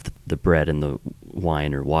traditions have. The bread and the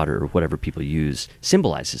wine or water or whatever people use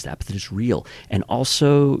symbolizes that, but that it's real. And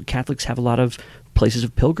also Catholics have a lot of places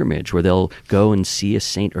of pilgrimage where they'll go and see a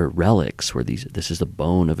saint, or relics where this is the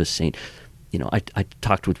bone of a saint. I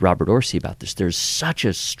talked with Robert Orsi about this. There's such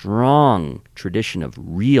a strong tradition of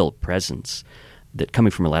real presence that,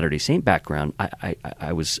 coming from a Latter-day Saint background,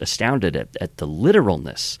 I was astounded at the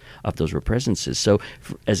literalness of those presences. So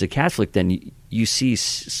as a Catholic, then you see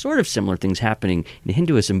sort of similar things happening in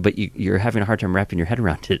Hinduism, but you're having a hard time wrapping your head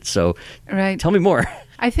around it. So Tell me more.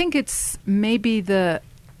 I think it's maybe the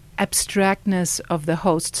abstractness of the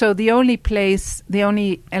host. So the only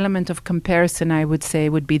element of comparison, I would say,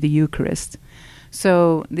 would be the Eucharist.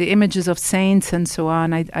 So the images of saints and so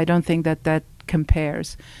on, I don't think that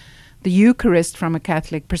compares. The Eucharist, from a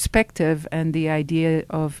Catholic perspective, and the idea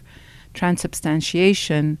of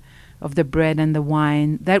transubstantiation of the bread and the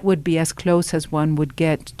wine, that would be as close as one would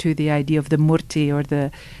get to the idea of the Murti, or the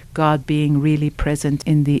God being really present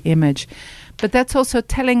in the image. But that's also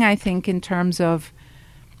telling, I think, in terms of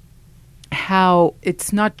how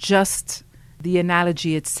it's not just the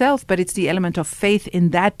analogy itself, but it's the element of faith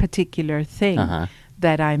in that particular thing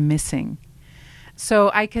that I'm missing.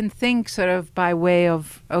 So I can think sort of by way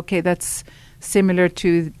of, okay, that's similar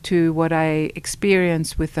to what I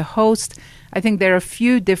experience with the host. I think there are a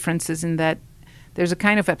few differences in that there's a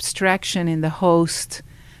kind of abstraction in the host,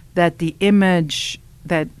 that the image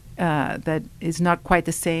that is not quite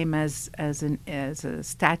the same as a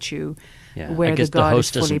statue, where I guess the God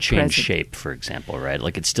host is fully doesn't change present. shape, for example, right?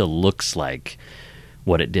 Like it still looks like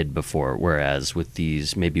what it did before, whereas with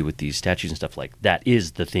these statues and stuff, like that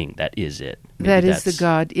is the thing, that is it. Maybe that is the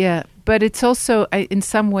God, yeah. But it's also, in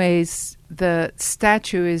some ways, the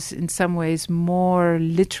statue is in some ways more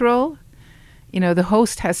literal. You know, the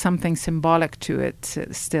host has something symbolic to it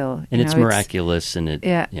still. And it's miraculous, and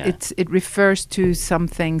it refers to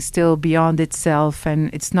something still beyond itself, and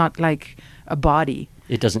it's not like a body.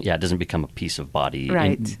 It doesn't become a piece of body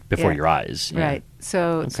before your eyes. Yeah. Right.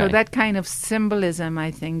 So that kind of symbolism,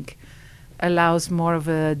 I think, allows more of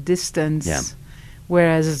a distance. Yeah.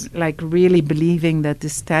 Whereas, like, really believing that the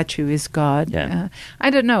statue is God. Yeah. I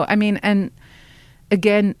don't know. I mean, and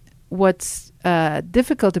again, what's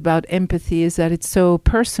difficult about empathy is that it's so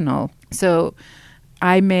personal. So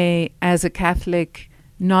I may, as a Catholic,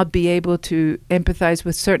 not be able to empathize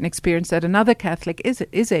with certain experience that another Catholic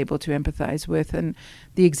is able to empathize with. And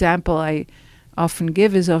the example I often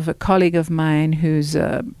give is of a colleague of mine who's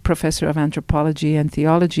a professor of anthropology and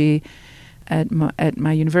theology at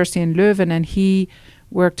my university in Leuven, and he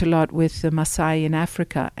worked a lot with the Maasai in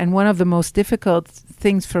Africa. And one of the most difficult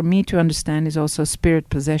things for me to understand is also spirit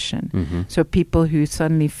possession. Mm-hmm. So people who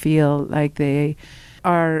suddenly feel like they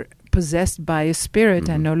are possessed by a spirit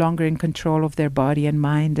and no longer in control of their body and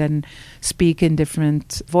mind, and speak in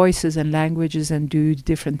different voices and languages and do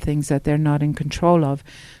different things that they're not in control of.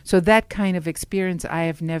 So that kind of experience I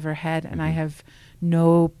have never had, and I have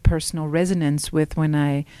no personal resonance with when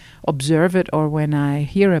I observe it or when I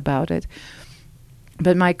hear about it.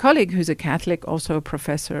 But my colleague, who's a Catholic, also a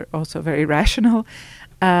professor, also very rational,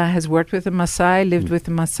 has worked with the Maasai, lived with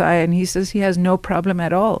the Maasai, and he says he has no problem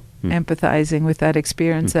at all empathizing with that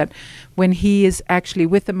experience, that when he is actually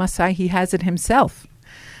with the Maasai, he has it himself,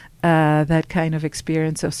 that kind of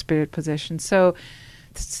experience of spirit possession. So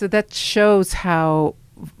that shows how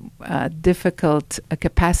difficult a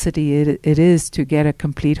capacity it is to get a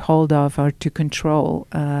complete hold of or to control.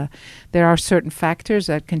 There are certain factors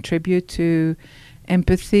that contribute to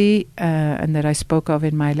empathy, and that I spoke of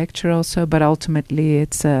in my lecture also, but ultimately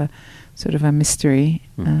it's a sort of a mystery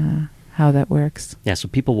how that works. Yeah, so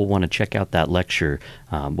people will want to check out that lecture.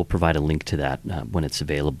 We'll provide a link to that when it's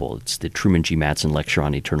available. It's the Truman G. Madsen Lecture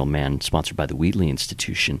on Eternal Man, sponsored by the Wheatley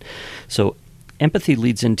Institution. So empathy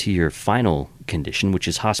leads into your final condition, which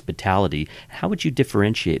is hospitality. How would you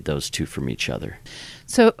differentiate those two from each other?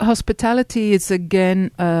 So hospitality is,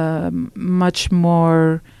 again, much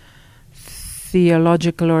more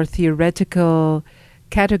theological or theoretical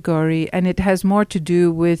category, and it has more to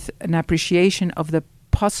do with an appreciation of the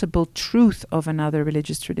possible truth of another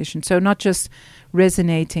religious tradition. So not just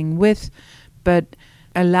resonating with, but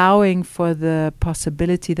allowing for the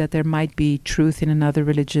possibility that there might be truth in another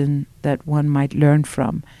religion that one might learn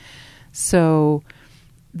from. So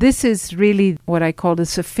this is really what I call the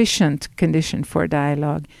sufficient condition for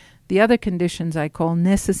dialogue. The other conditions I call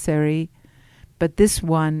necessary, but this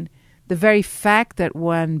one, the very fact that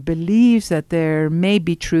one believes that there may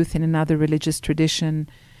be truth in another religious tradition,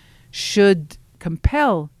 should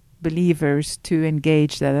compel believers to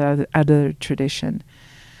engage that other tradition.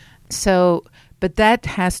 So, but that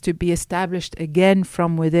has to be established again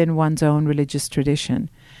from within one's own religious tradition.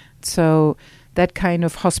 So that kind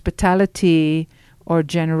of hospitality or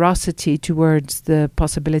generosity towards the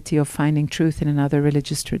possibility of finding truth in another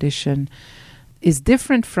religious tradition is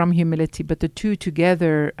different from humility, but the two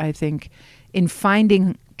together, I think, in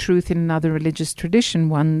finding truth in another religious tradition,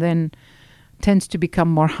 one then tends to become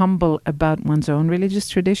more humble about one's own religious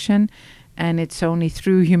tradition, and it's only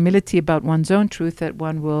through humility about one's own truth that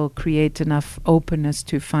one will create enough openness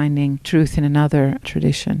to finding truth in another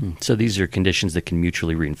tradition. So these are conditions that can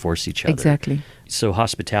mutually reinforce each other. Exactly. So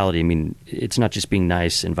hospitality, I mean, it's not just being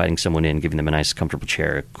nice, inviting someone in, giving them a nice, comfortable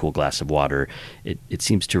chair, a cool glass of water. It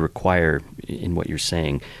seems to require, in what you're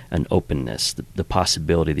saying, an openness, the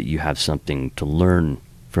possibility that you have something to learn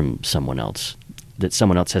from someone else, that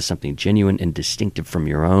someone else has something genuine and distinctive from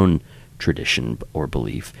your own tradition or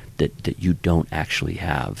belief that you don't actually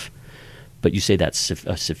have. But you say that's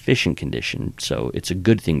a sufficient condition, so it's a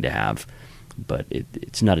good thing to have, but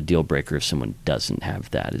it's not a deal breaker if someone doesn't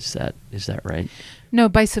have that. Is that right? No,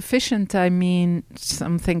 by sufficient I mean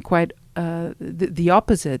something quite the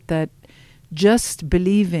opposite, that just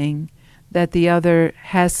believing that the other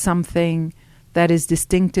has something that is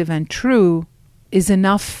distinctive and true is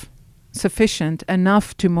enough, sufficient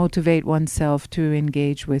enough to motivate oneself to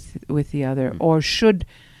engage with the other, or should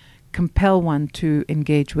compel one to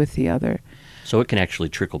engage with the other. So it can actually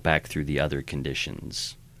trickle back through the other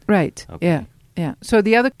conditions. Right. Okay. Yeah. So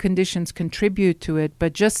the other conditions contribute to it,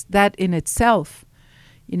 but just that in itself,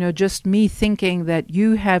 just me thinking that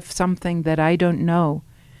you have something that I don't know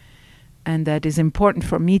and that is important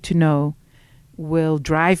for me to know will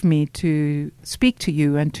drive me to speak to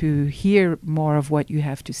you and to hear more of what you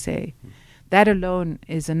have to say. That alone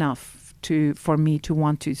is enough for me to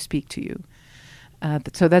want to speak to you.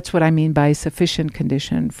 So that's what I mean by sufficient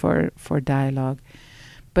condition for dialogue.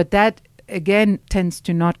 But that, again, tends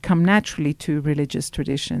to not come naturally to religious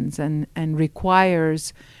traditions and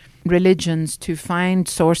requires religions to find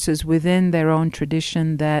sources within their own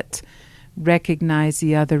tradition that recognize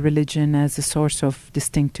the other religion as a source of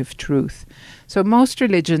distinctive truth. So most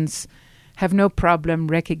religions have no problem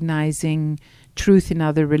recognizing truth in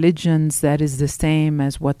other religions that is the same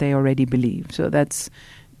as what they already believe. So that's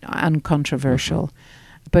uncontroversial.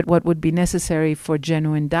 But what would be necessary for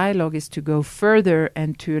genuine dialogue is to go further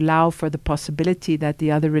and to allow for the possibility that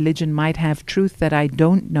the other religion might have truth that I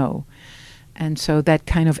don't know. And so that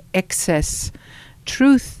kind of excess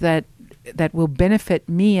truth that will benefit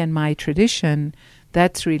me and my tradition,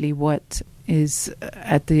 that's really what is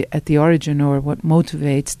at the origin, or what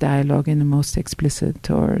motivates dialogue in the most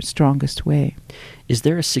explicit or strongest way. Is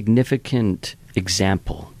there a significant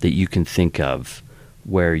example that you can think of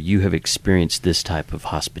where you have experienced this type of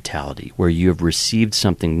hospitality, where you have received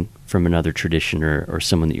something from another tradition or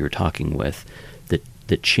someone that you were talking with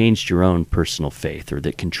that changed your own personal faith, or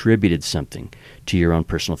that contributed something to your own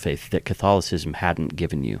personal faith that Catholicism hadn't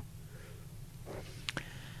given you?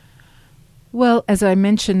 Well, as I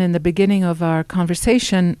mentioned in the beginning of our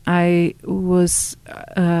conversation, I was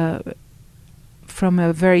from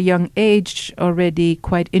a very young age already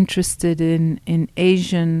quite interested in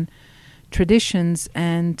Asian traditions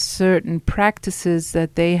and certain practices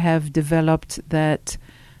that they have developed that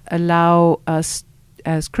allow us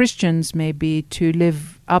as Christians maybe to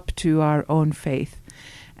live up to our own faith.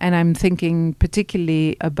 And I'm thinking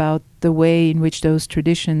particularly about the way in which those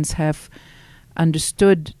traditions have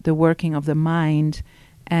understood the working of the mind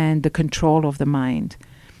and the control of the mind.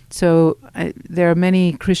 So there are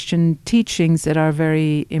many Christian teachings that are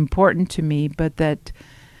very important to me, but that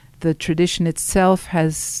the tradition itself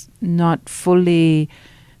has not fully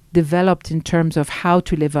developed in terms of how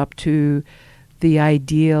to live up to the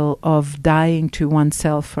ideal of dying to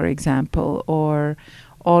oneself, for example, or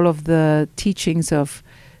all of the teachings of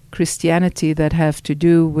Christianity that have to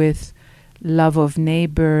do with love of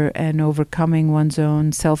neighbor and overcoming one's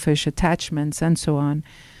own selfish attachments and so on.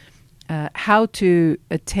 How to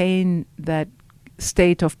attain that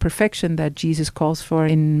state of perfection that Jesus calls for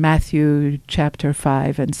in Matthew chapter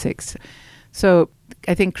 5 and 6. So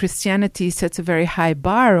I think Christianity sets a very high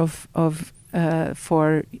bar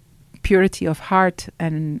for purity of heart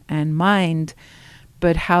and mind,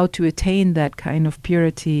 but how to attain that kind of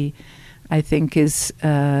purity, I think, is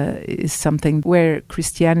something where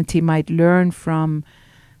Christianity might learn from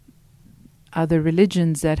other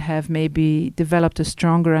religions that have maybe developed a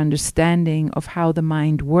stronger understanding of how the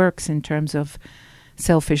mind works in terms of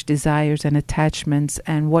selfish desires and attachments,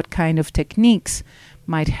 and what kind of techniques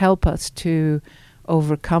might help us to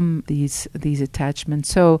overcome these attachments.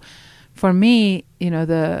 So for me,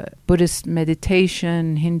 the Buddhist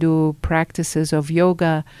meditation, Hindu practices of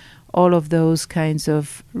yoga, all of those kinds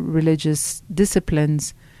of religious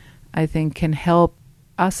disciplines, I think, can help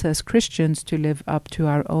us as Christians to live up to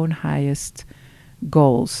our own highest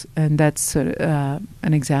goals. And that's an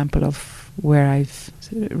example of where I've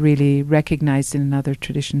really recognized in another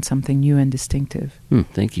tradition something new and distinctive.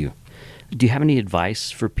 Thank you. Do you have any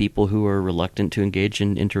advice for people who are reluctant to engage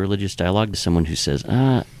in interreligious dialogue? To someone who says,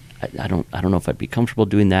 I don't know if I'd be comfortable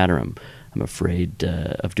doing that, or I'm afraid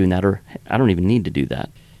of doing that, or I don't even need to do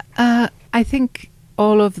that? I think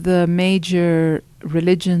all of the major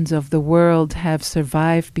religions of the world have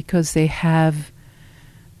survived because they have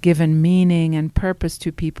given meaning and purpose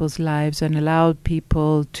to people's lives and allowed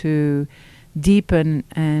people to deepen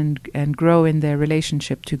and grow in their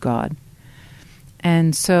relationship to God.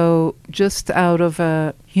 And so just out of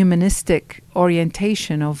a humanistic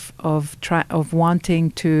orientation of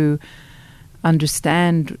wanting to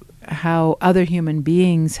understand how other human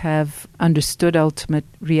beings have understood ultimate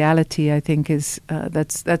reality, I think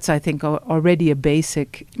that's I think already a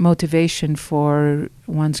basic motivation for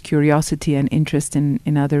one's curiosity and interest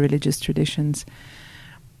in other religious traditions.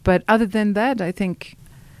 But other than that, I think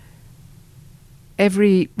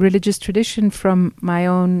every religious tradition, from my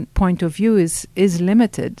own point of view, is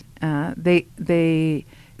limited.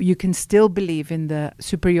 You can still believe in the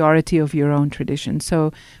superiority of your own tradition.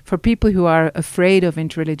 So for people who are afraid of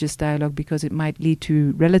interreligious dialogue because it might lead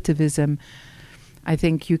to relativism, I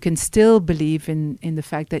think you can still believe in the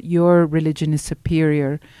fact that your religion is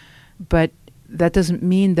superior, but that doesn't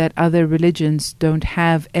mean that other religions don't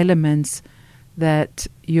have elements that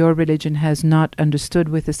your religion has not understood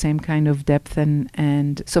with the same kind of depth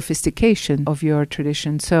and sophistication of your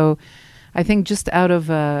tradition. So I think just out of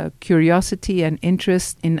curiosity and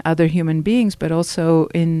interest in other human beings, but also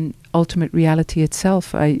in ultimate reality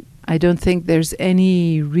itself, I don't think there's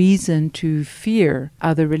any reason to fear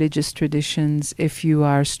other religious traditions if you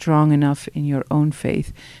are strong enough in your own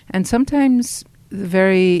faith. And sometimes the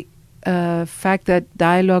very fact that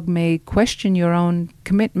dialogue may question your own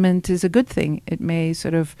commitment is a good thing. It may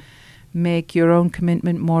sort of make your own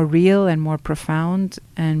commitment more real and more profound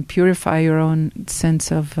and purify your own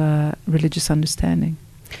sense of religious understanding.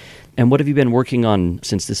 And what have you been working on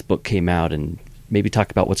since this book came out, and maybe talk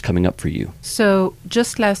about what's coming up for you? So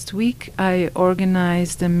just last week, I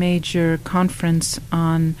organized a major conference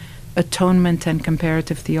on atonement and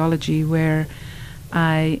comparative theology, where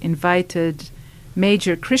I invited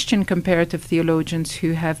major Christian comparative theologians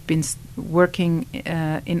who have been working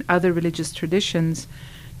in other religious traditions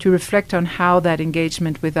to reflect on how that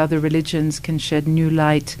engagement with other religions can shed new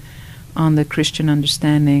light on the Christian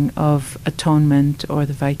understanding of atonement or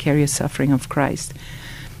the vicarious suffering of Christ.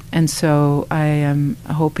 And so I am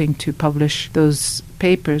hoping to publish those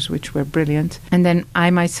papers, which were brilliant. And then I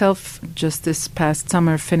myself, just this past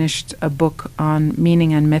summer, finished a book on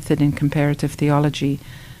meaning and method in comparative theology.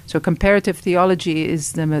 So comparative theology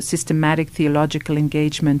is the systematic theological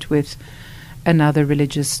engagement with another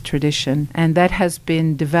religious tradition. And that has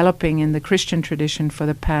been developing in the Christian tradition for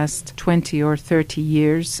the past 20 or 30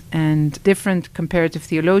 years. And different comparative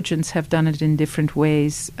theologians have done it in different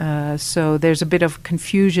ways. So there's a bit of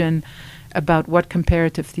confusion about what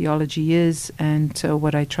comparative theology is. And so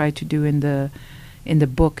what I try to do in the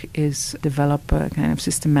book is develop a kind of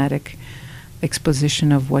systematic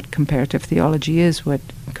exposition of what comparative theology is, what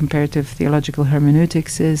comparative theological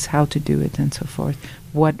hermeneutics is, how to do it, and so forth.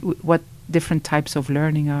 What different types of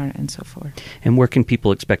learning are, and so forth. And where can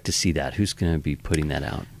people expect to see that? Who's going to be putting that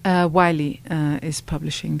out? Wiley is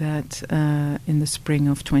publishing that in the spring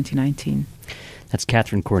of 2019. That's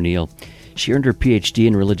Catherine Corneille. She earned her PhD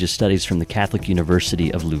in religious studies from the Catholic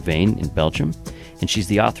University of Louvain in Belgium, and she's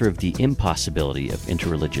the author of The Impossibility of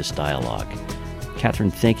Interreligious Dialogue.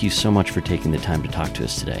 Catherine, thank you so much for taking the time to talk to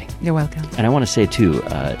us today. You're welcome. And I want to say, too,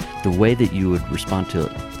 the way that you would respond to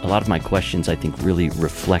a lot of my questions, I think, really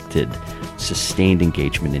reflected sustained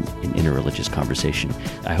engagement in interreligious conversation.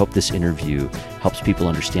 I hope this interview helps people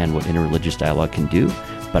understand what interreligious dialogue can do,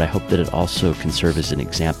 but I hope that it also can serve as an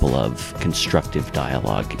example of constructive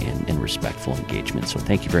dialogue and respectful engagement. So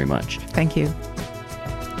thank you very much. Thank you.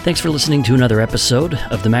 Thanks for listening to another episode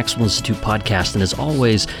of the Maxwell Institute podcast. And as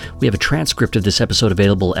always, we have a transcript of this episode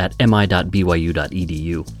available at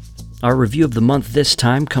mi.byu.edu. Our review of the month this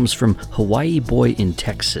time comes from Hawaii Boy in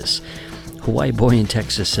Texas. Hawaii Boy in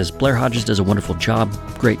Texas says, Blair Hodges does a wonderful job,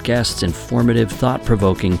 great guests, informative,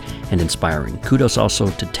 thought-provoking, and inspiring. Kudos also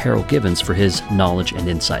to Terrell Givens for his knowledge and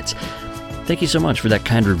insights. Thank you so much for that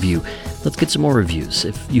kind review. Let's get some more reviews.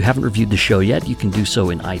 If you haven't reviewed the show yet, you can do so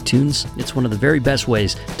in iTunes. It's one of the very best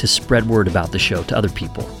ways to spread word about the show to other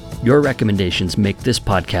people. Your recommendations make this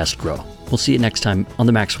podcast grow. We'll see you next time on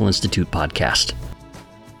the Maxwell Institute podcast.